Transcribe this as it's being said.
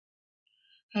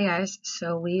Hey guys,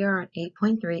 so we are on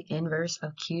 8.3 inverse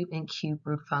of cube and cube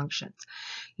root functions.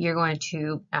 You're going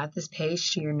to add this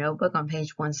page to your notebook on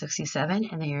page 167,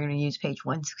 and then you're going to use page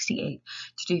 168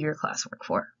 to do your classwork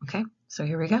for. Okay, so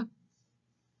here we go.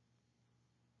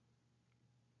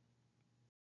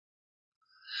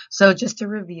 So just to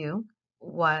review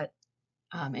what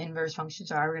inverse functions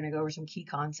are, we're going to go over some key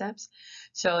concepts.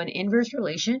 So an inverse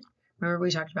relation, remember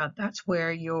we talked about that's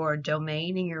where your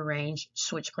domain and your range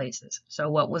switch places.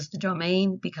 So what was the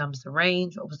domain becomes the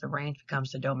range, what was the range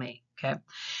becomes the domain, okay?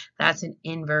 That's an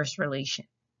inverse relation.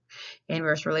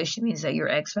 Inverse relation means that your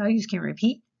x values can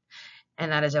repeat,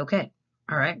 and that is okay,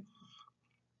 all right?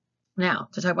 Now,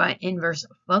 to talk about inverse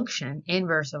function,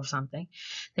 inverse of something,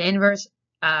 the inverse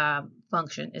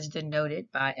function is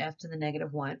denoted by f to the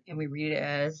negative 1, and we read it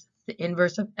as the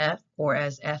inverse of f or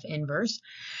as f inverse.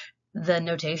 The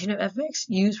notation of fx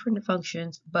used for the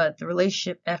functions, but the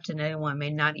relationship f to negative 1 may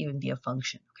not even be a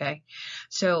function, okay?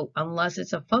 So unless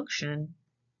it's a function,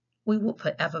 we will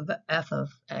put f of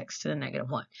x to the negative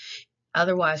 1.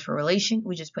 Otherwise, for relation,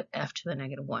 we just put f to the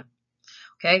negative 1.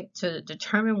 Okay, to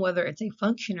determine whether it's a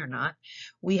function or not,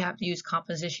 we have to use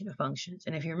composition of functions.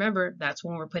 And if you remember, that's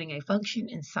when we're putting a function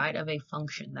inside of a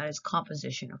function. That is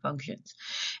composition of functions.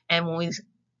 And when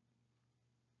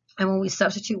we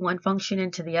substitute one function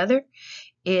into the other,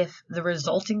 if the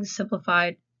resulting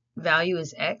simplified value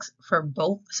is x for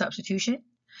both substitution,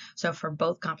 so for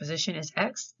both composition is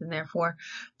x, then therefore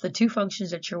the two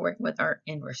functions that you're working with are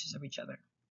inverses of each other.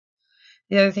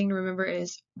 The other thing to remember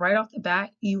is right off the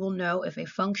bat, you will know if a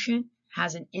function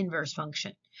has an inverse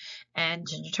function. And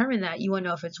to determine that, you want to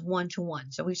know if it's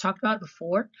one-to-one. So we've talked about it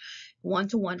before.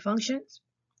 One-to-one functions,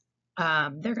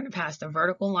 they're going to pass the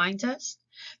vertical line test.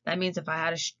 That means if I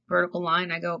had a vertical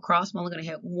line, I go across, I'm only going to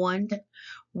hit one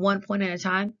point at a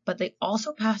time, but they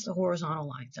also pass the horizontal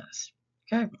line test.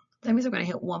 Okay, that means I'm going to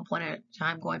hit 1 point at a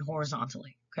time going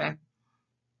horizontally. Okay.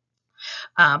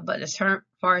 But as far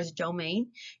as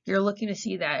domain, you're looking to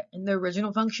see that in the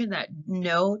original function that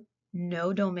no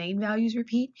domain values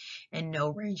repeat and no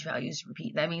range values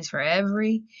repeat. That means for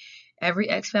every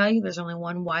x value, there's only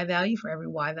one y value. For every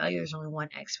y value, there's only one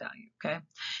x value, okay?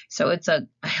 So it's a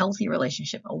healthy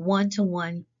relationship. A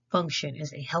one-to-one function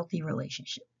is a healthy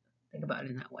relationship. Think about it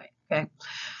in that way, okay?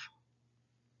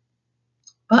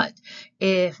 But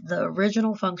if the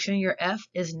original function, your f,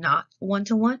 is not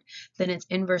one-to-one, then its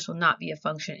inverse will not be a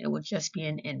function. It will just be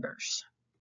an inverse.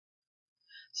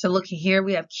 So looking here,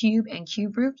 we have cube and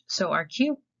cube root. So our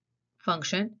cube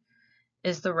function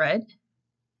is the red.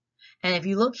 And if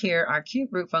you look here, our cube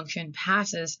root function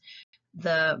passes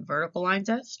the vertical line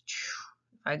test.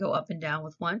 If I go up and down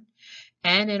with 1,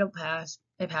 and it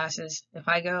passes, if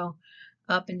I go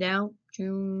up and down,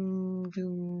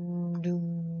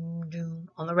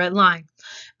 on the red line,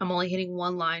 I'm only hitting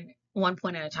one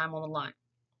point at a time on the line.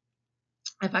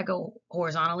 If I go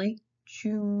horizontally,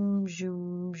 I'm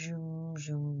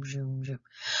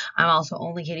also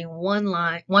only hitting one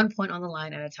point on the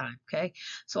line at a time, okay?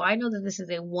 So I know that this is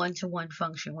a one-to-one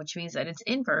function, which means that its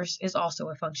inverse is also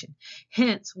a function.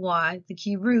 Hence why the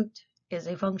cube root is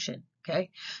a function, okay?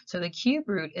 So the cube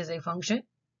root is a function,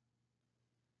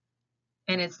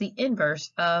 and it's the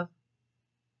inverse of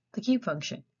the cube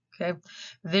function, okay?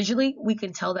 Visually, we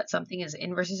can tell that something is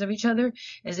inverses of each other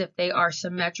as if they are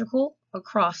symmetrical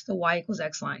across the y equals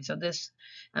x line. So this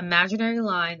imaginary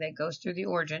line that goes through the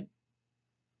origin,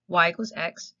 y equals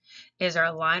x, is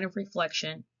our line of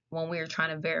reflection when we are trying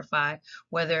to verify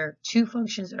whether two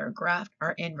functions that are graphed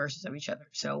are inverses of each other.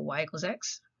 So y equals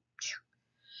x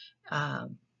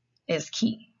is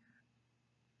key.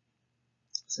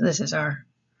 So this is our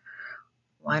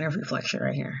line of reflection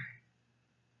right here.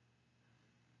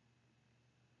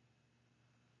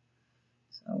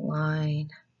 So line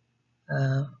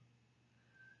of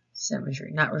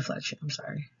symmetry, not reflection, I'm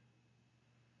sorry.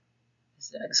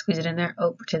 Squeeze it in there.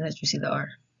 Oh, pretend that you see the R.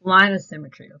 Line of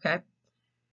symmetry, okay?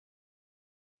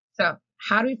 So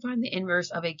how do we find the inverse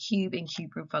of a cube and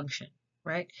cube root function,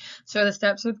 right? So the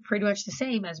steps are pretty much the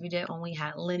same as we did when we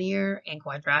had linear and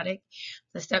quadratic.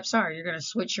 The steps are, you're going to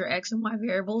switch your x and y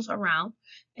variables around,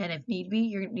 and if need be,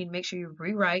 you're going to need to make sure you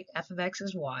rewrite f of x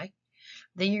as y.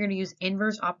 Then you're going to use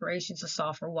inverse operations to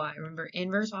solve for y. Remember,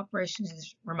 inverse operations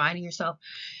is reminding yourself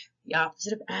the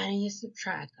opposite of adding is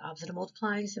subtract, the opposite of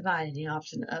multiplying is dividing, the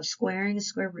opposite of squaring is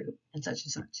square root, and such,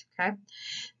 okay?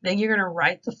 Then you're going to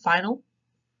write the final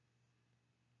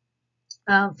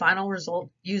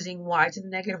result using y to the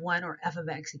negative 1 or f of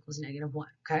x equals negative 1,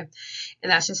 okay?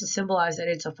 And that's just to symbolize that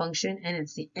it's a function and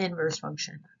it's the inverse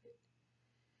function.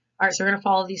 All right, so we're going to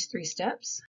follow these 3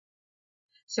 steps.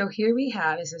 So here we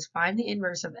have, it says find the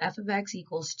inverse of f of x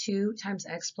equals 2 times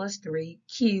x plus 3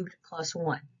 cubed plus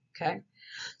 1. Okay,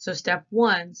 so step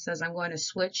 1 says I'm going to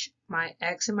switch my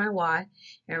x and my y.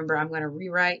 And remember, I'm going to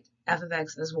rewrite f of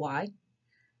x as y,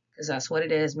 because that's what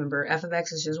it is. Remember, f of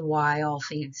x is just y all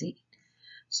fancy.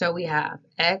 So we have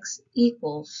x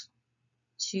equals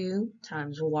 2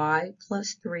 times y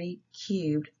plus 3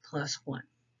 cubed plus 1.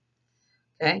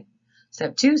 Okay.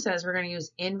 Step 2 says we're going to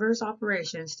use inverse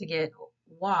operations to get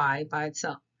y by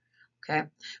itself. Okay.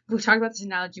 We've talked about this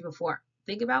analogy before.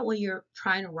 Think about when you're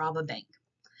trying to rob a bank.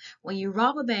 When you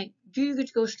rob a bank, do you get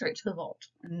to go straight to the vault?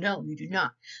 No, you do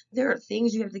not. There are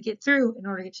things you have to get through in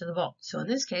order to get to the vault. So in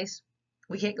this case,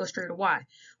 we can't go straight to y.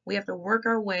 We have to work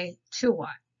our way to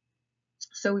y.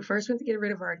 So we first have to get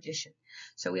rid of our addition.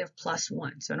 So we have plus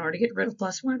 1. So in order to get rid of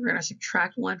plus 1, we're going to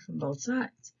subtract 1 from both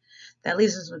sides. That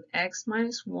leaves us with x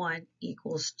minus 1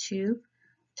 equals 2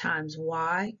 times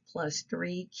y plus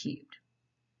 3 cubed.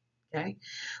 Okay,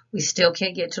 we still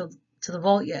can't get to the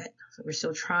vault yet. So we're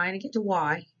still trying to get to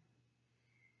y.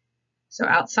 So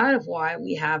outside of y,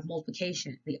 we have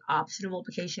multiplication. The opposite of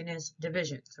multiplication is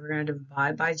division. So we're going to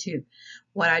divide by 2.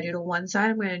 What I do to one side,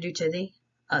 I'm going to do to the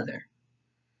other.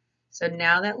 So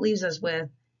now that leaves us with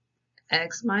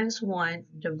x minus 1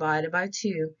 divided by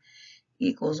 2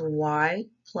 equals y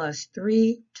plus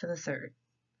 3 to the third.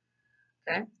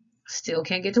 Okay, still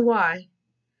can't get to y.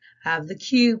 Have the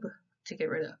cube to get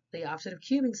rid of. The opposite of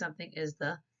cubing something is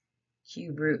the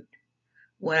cube root.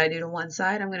 What I do to one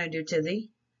side, I'm going to do to the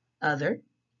other.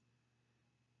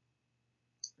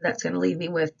 That's going to leave me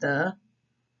with the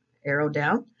arrow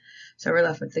down. So we're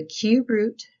left with the cube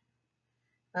root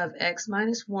of x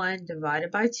minus 1 divided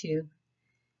by 2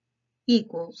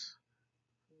 equals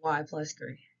y plus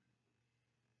 3.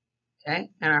 Okay,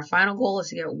 and our final goal is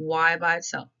to get y by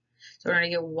itself. So we're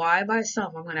going to get y by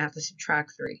itself, I'm going to have to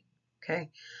subtract 3. Okay,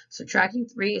 subtracting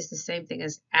 3 is the same thing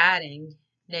as adding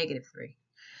negative 3.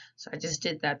 So I just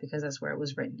did that because that's where it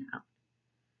was written out.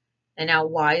 And now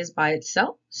y is by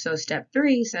itself. So step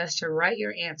 3 says to write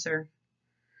your answer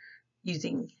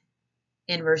using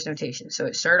inverse notation. So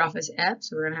it started off as f,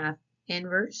 so we're going to have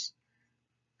inverse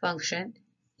function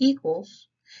equals,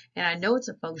 and I know it's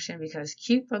a function because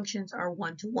cube functions are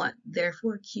one-to-one.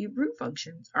 Therefore, cube root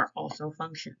functions are also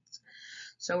functions.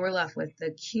 So we're left with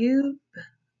the cube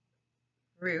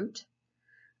root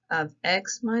of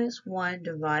x minus 1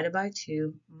 divided by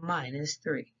 2 minus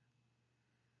 3.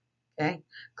 Okay,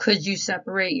 could you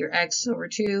separate your x over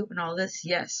 2 and all this?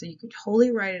 Yes, so you could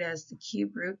totally write it as the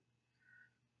cube root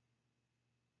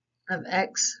of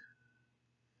x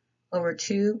over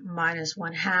 2 minus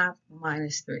 1/2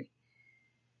 minus 3.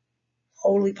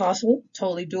 Totally possible,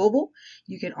 totally doable.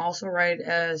 You can also write it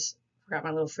as, forgot my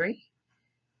little 3,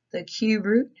 the cube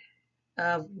root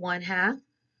of 1/2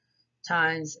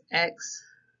 times x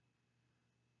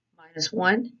minus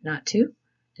 1, not 2.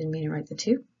 Didn't mean to write the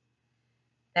 2.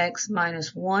 X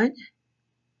minus 1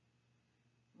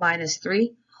 minus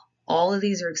 3. All of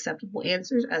these are acceptable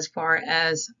answers as far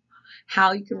as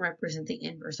how you can represent the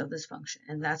inverse of this function.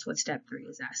 And that's what step 3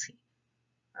 is asking.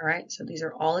 All right, so these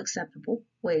are all acceptable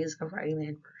ways of writing the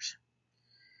inverse.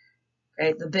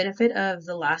 Okay, the benefit of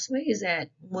the last way is that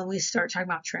when we start talking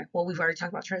about, we've already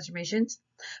talked about transformations,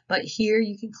 but here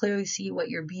you can clearly see what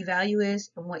your B value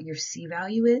is and what your C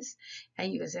value is.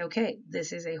 And you can say, okay,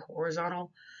 this is a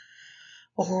horizontal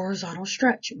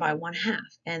stretch by 1/2,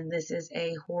 and this is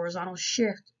a horizontal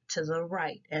shift to the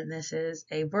right, and this is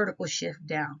a vertical shift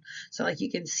down. So like you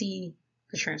can see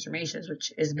the transformations,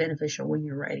 which is beneficial when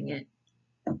you're writing it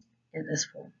in this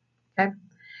form. Okay,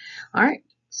 all right,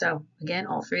 so again,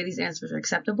 all 3 of these answers are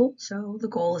acceptable, so the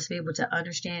goal is to be able to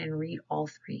understand and read all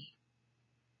 3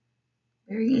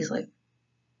 very easily.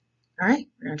 All right,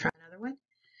 we're going to try another one.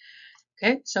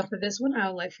 Okay, so for this one, I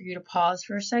would like for you to pause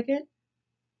for a second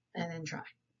and then try.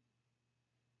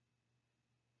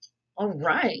 All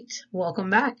right, welcome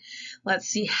back. Let's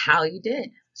see how you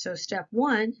did. So step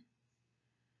 1,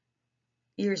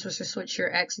 you're supposed to switch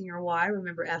your x and your y.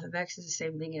 Remember, f of x is the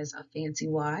same thing as a fancy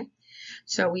y.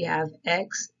 So we have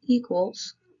x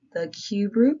equals the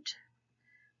cube root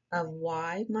of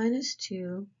y minus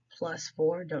 2 plus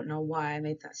 4. Don't know why I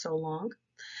made that so long.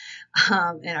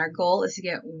 And our goal is to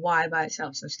get y by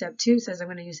itself. So step 2 says I'm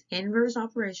going to use inverse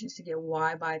operations to get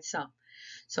y by itself.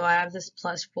 So I have this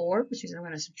plus 4, which means I'm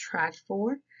going to subtract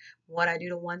 4. What I do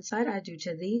to one side, I do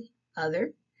to the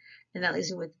other. And that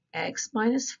leaves me with x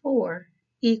minus 4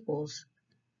 equals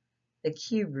the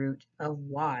cube root of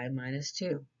y minus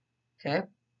 2. Okay?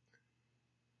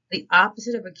 The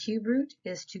opposite of a cube root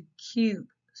is to cube.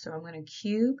 So I'm going to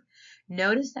cube.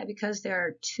 Notice that because there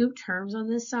are 2 terms on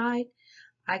this side,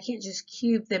 I can't just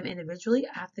cube them individually.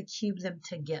 I have to cube them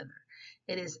together.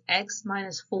 It is x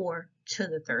minus 4 to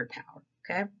the third power,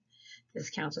 okay? This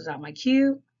cancels out my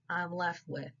cube. I'm left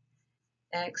with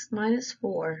x minus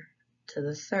 4 to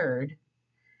the third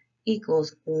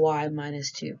equals y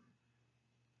minus 2.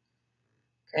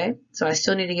 Okay, so I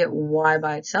still need to get y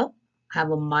by itself. I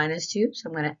have a minus 2, so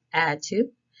I'm going to add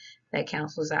 2. That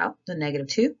cancels out the negative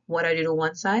 2. What I do to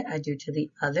one side, I do to the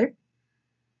other.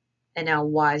 And now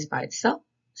y is by itself.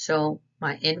 So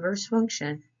my inverse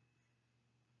function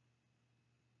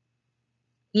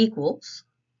equals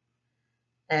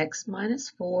x minus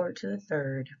 4 to the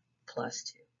third plus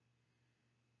 2.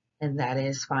 And that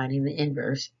is finding the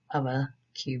inverse of a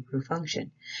cube root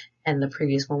function. And the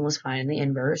previous one was finding the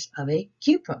inverse of a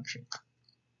cube function.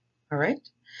 All right,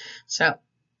 so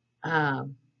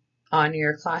on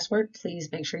your classwork, please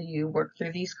make sure you work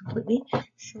through these completely.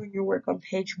 Showing your work on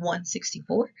page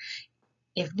 164.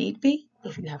 If need be,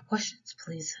 if you have questions,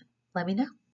 please let me know.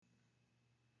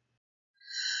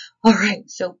 All right,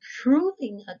 so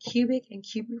proving a cubic and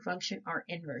cube root function are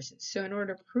inverses. So in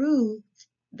order to prove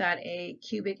that a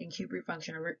cubic and cube root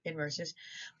function are inverses,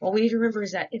 what we need to remember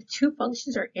is that if two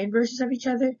functions are inverses of each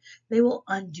other, they will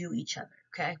undo each other,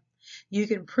 okay? You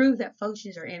can prove that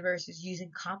functions are inverses using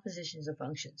compositions of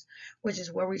functions, which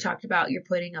is where we talked about you're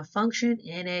putting a function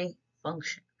in a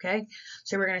function, okay?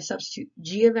 So we're going to substitute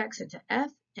g of x into f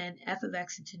and f of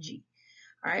x into g.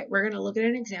 All right, we're going to look at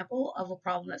an example of a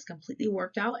problem that's completely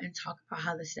worked out and talk about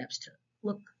how the steps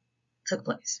took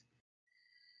place.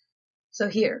 So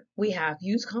here we have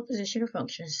use composition of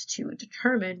functions to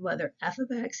determine whether f of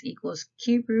x equals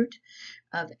cube root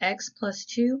of x plus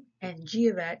 2 and g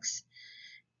of x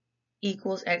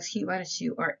equals x cubed minus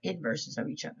 2 are inverses of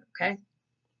each other, okay?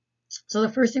 So the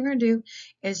first thing we're going to do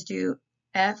is do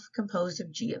f composed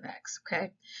of g of x,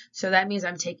 okay? So that means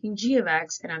I'm taking g of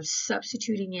x and I'm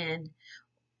substituting in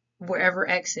wherever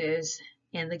x is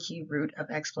in the cube root of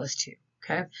x plus 2,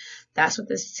 okay? That's what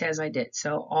this says I did.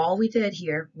 So all we did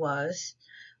here was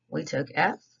we took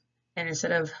f, and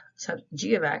instead of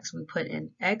g of x, we put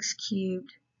in x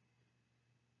cubed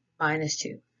minus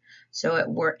 2. So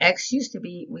where x used to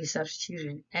be, we substituted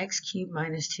in x cubed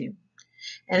minus 2.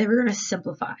 And then we're going to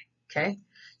simplify, okay?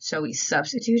 So we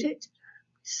substitute it,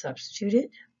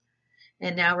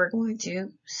 and now we're going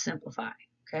to simplify,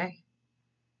 okay?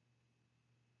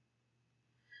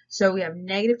 So we have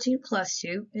negative 2 plus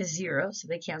 2 is 0, so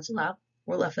they cancel out.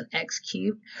 We're left with x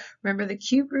cubed. Remember, the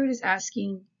cube root is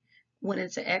asking when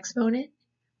it's an exponent,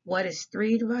 what is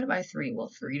 3 divided by 3? Well,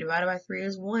 3 divided by 3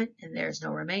 is 1, and there's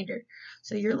no remainder.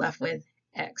 So you're left with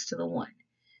x to the 1.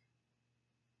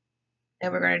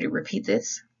 And we're going to repeat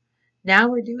this. Now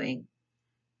we're doing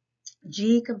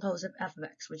g composed of f of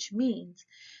x, which means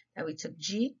that we took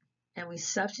g and we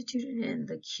substituted in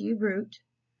the cube root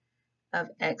of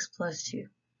x plus 2.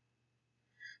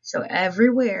 So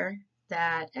everywhere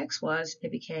that x was,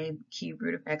 it became cube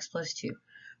root of x plus 2,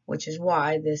 which is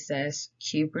why this says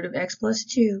cube root of x plus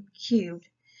 2 cubed,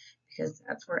 because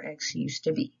that's where x used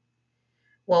to be.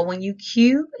 Well, when you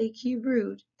cube a cube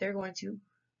root, they're going to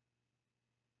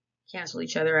cancel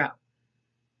each other out.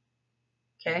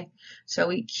 Okay, so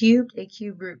we cubed a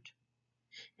cube root.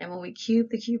 And when we cube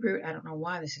the cube root, I don't know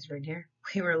why this is right here,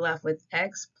 we were left with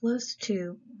x plus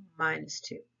 2 minus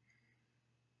 2.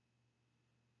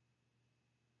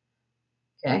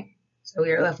 Okay, so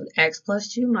we are left with x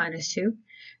plus 2 minus 2.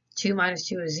 2 minus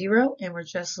 2 is 0, and we're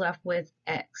just left with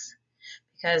x.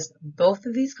 Because both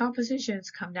of these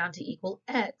compositions come down to equal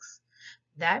x,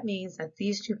 that means that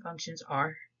these two functions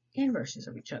are inverses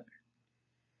of each other.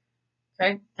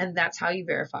 Okay, and that's how you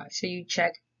verify. So you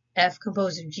check f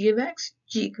composed of g of x,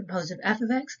 g composed of f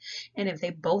of x, and if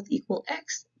they both equal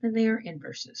x, then they are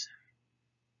inverses.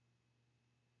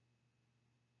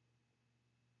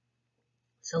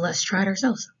 So let's try it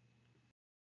ourselves.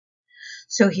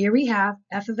 So here we have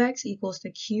f of x equals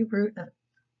the cube root of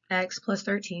x plus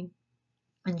 13,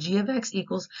 and g of x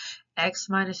equals x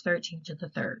minus 13 to the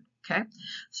third. Okay,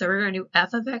 so we're going to do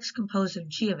f of x composed of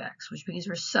g of x, which means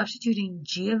we're substituting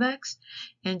g of x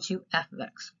into f of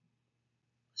x.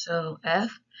 So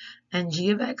f and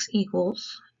g of x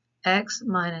equals x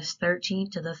minus 13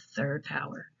 to the third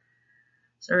power.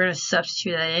 So we're going to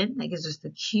substitute that in. That gives us the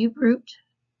cube root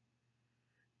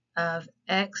of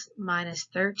x minus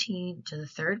 13 to the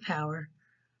third power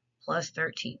plus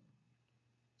 13.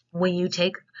 When you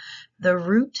take the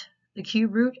root, the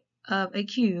cube root of a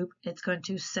cube, it's going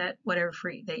to set whatever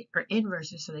free. They are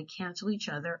inverses, so they cancel each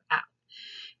other out.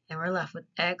 And we're left with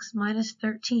x minus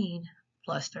 13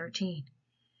 plus 13.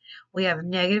 We have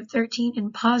negative 13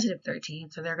 and positive 13,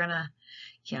 so they're going to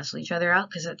cancel each other out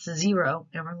because it's 0,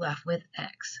 and we're left with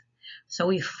x. So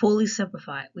we fully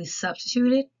simplify it. We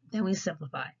substitute it, then we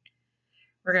simplify it.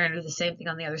 We're going to do the same thing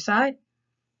on the other side.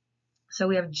 So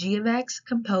we have g of x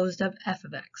composed of f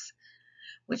of x,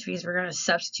 which means we're going to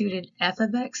substitute in f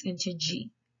of x into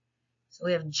g. So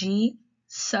we have g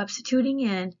substituting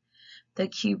in the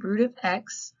cube root of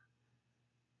x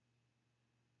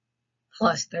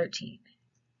plus 13.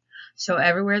 So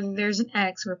everywhere that there's an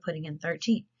x, we're putting in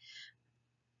 13.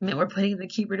 I mean, we're putting in the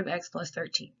cube root of x plus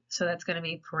 13. So that's going to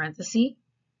be parenthesis,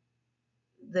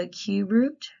 the cube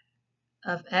root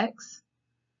of x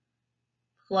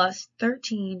plus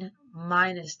 13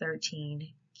 minus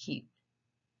 13 cubed.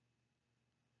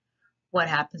 What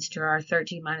happens to our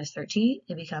 13 minus 13?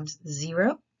 It becomes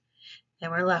 0.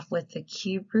 And we're left with the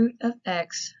cube root of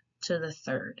x to the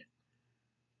third.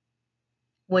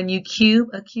 When you cube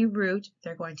a cube root,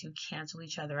 they're going to cancel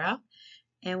each other out,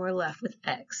 and we're left with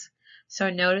x. So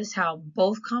notice how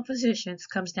both compositions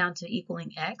comes down to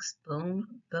equaling x.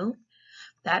 Boom, boom.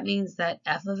 That means that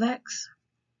f of x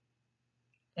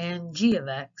and g of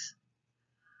x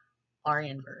are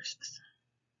inverses.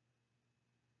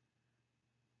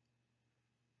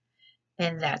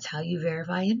 And that's how you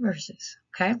verify inverses,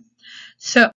 okay?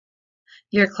 So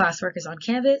your classwork is on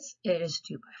Canvas. It is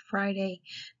due by Friday.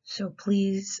 So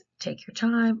please take your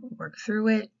time, work through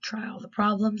it, try all the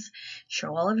problems,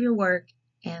 show all of your work,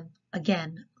 and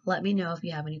again, let me know if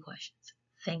you have any questions.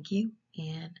 Thank you,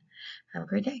 and have a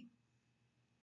great day.